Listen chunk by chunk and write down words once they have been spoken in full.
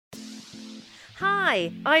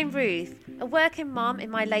Hi, I'm Ruth, a working mum in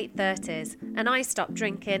my late 30s, and I stopped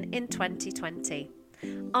drinking in 2020.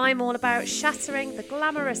 I'm all about shattering the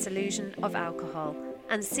glamorous illusion of alcohol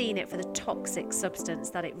and seeing it for the toxic substance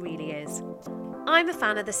that it really is. I'm a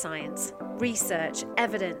fan of the science, research,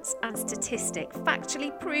 evidence and statistic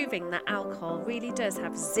factually proving that alcohol really does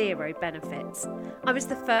have zero benefits. I was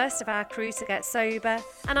the first of our crew to get sober,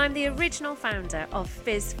 and I'm the original founder of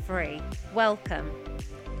Fizz Free. Welcome.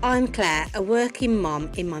 I'm Claire, a working mum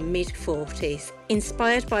in my mid-40s.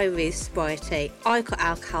 Inspired by Ruth's sobriety, I cut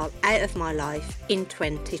alcohol out of my life in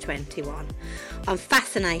 2021. I'm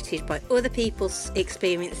fascinated by other people's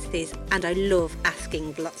experiences and I love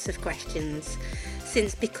asking lots of questions.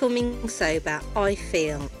 Since becoming sober, I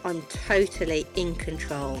feel I'm totally in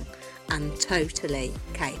control and totally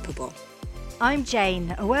capable. I'm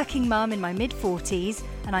Jane, a working mum in my mid-40s,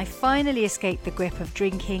 and I finally escaped the grip of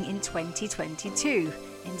drinking in 2022.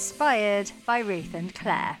 Inspired by Ruth and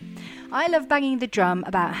Claire. I love banging the drum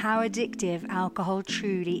about how addictive alcohol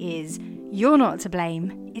truly is. You're not to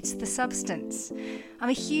blame, it's the substance. I'm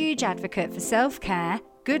a huge advocate for self-care,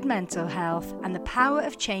 good mental health, and the power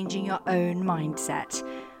of changing your own mindset.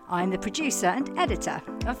 I'm the producer and editor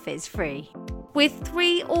of Fizz Free. We're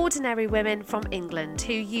three ordinary women from England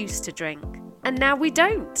who used to drink, and now we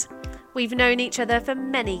don't. We've known each other for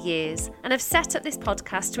many years and have set up this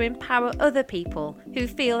podcast to empower other people who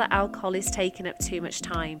feel that alcohol is taking up too much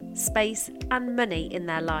time, space and money in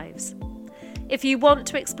their lives. If you want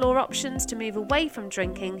to explore options to move away from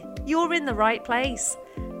drinking, you're in the right place.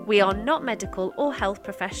 We are not medical or health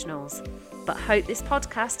professionals, but hope this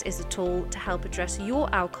podcast is a tool to help address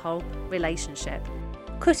your alcohol relationship.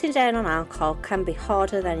 Cutting down on alcohol can be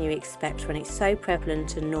harder than you expect when it's so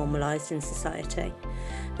prevalent and normalised in society.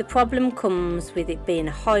 The problem comes with it being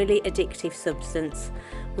a highly addictive substance.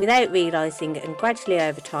 Without realising it, and gradually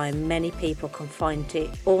over time, many people can find it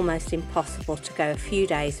almost impossible to go a few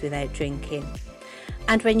days without drinking.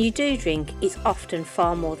 And when you do drink, it's often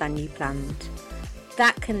far more than you planned.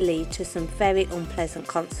 That can lead to some very unpleasant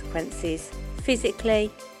consequences,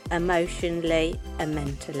 physically, emotionally and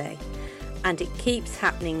mentally. And it keeps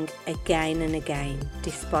happening again and again,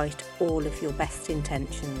 despite all of your best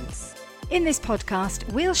intentions. In this podcast,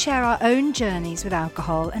 we'll share our own journeys with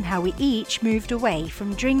alcohol and how we each moved away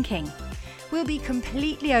from drinking. We'll be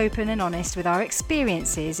completely open and honest with our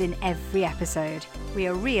experiences in every episode. We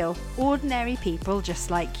are real, ordinary people just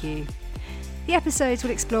like you. The episodes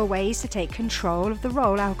will explore ways to take control of the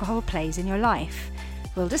role alcohol plays in your life.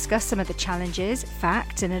 We'll discuss some of the challenges,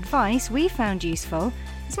 facts and advice we found useful,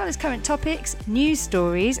 as well as current topics, news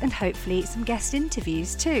stories and hopefully some guest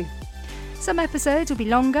interviews too. Some episodes will be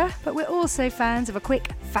longer, but we're also fans of a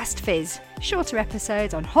quick, fast fizz, shorter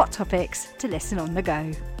episodes on hot topics to listen on the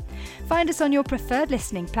go. Find us on your preferred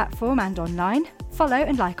listening platform and online. Follow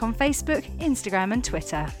and like on Facebook, Instagram and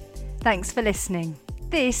Twitter. Thanks for listening.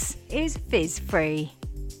 This is Fizz Free.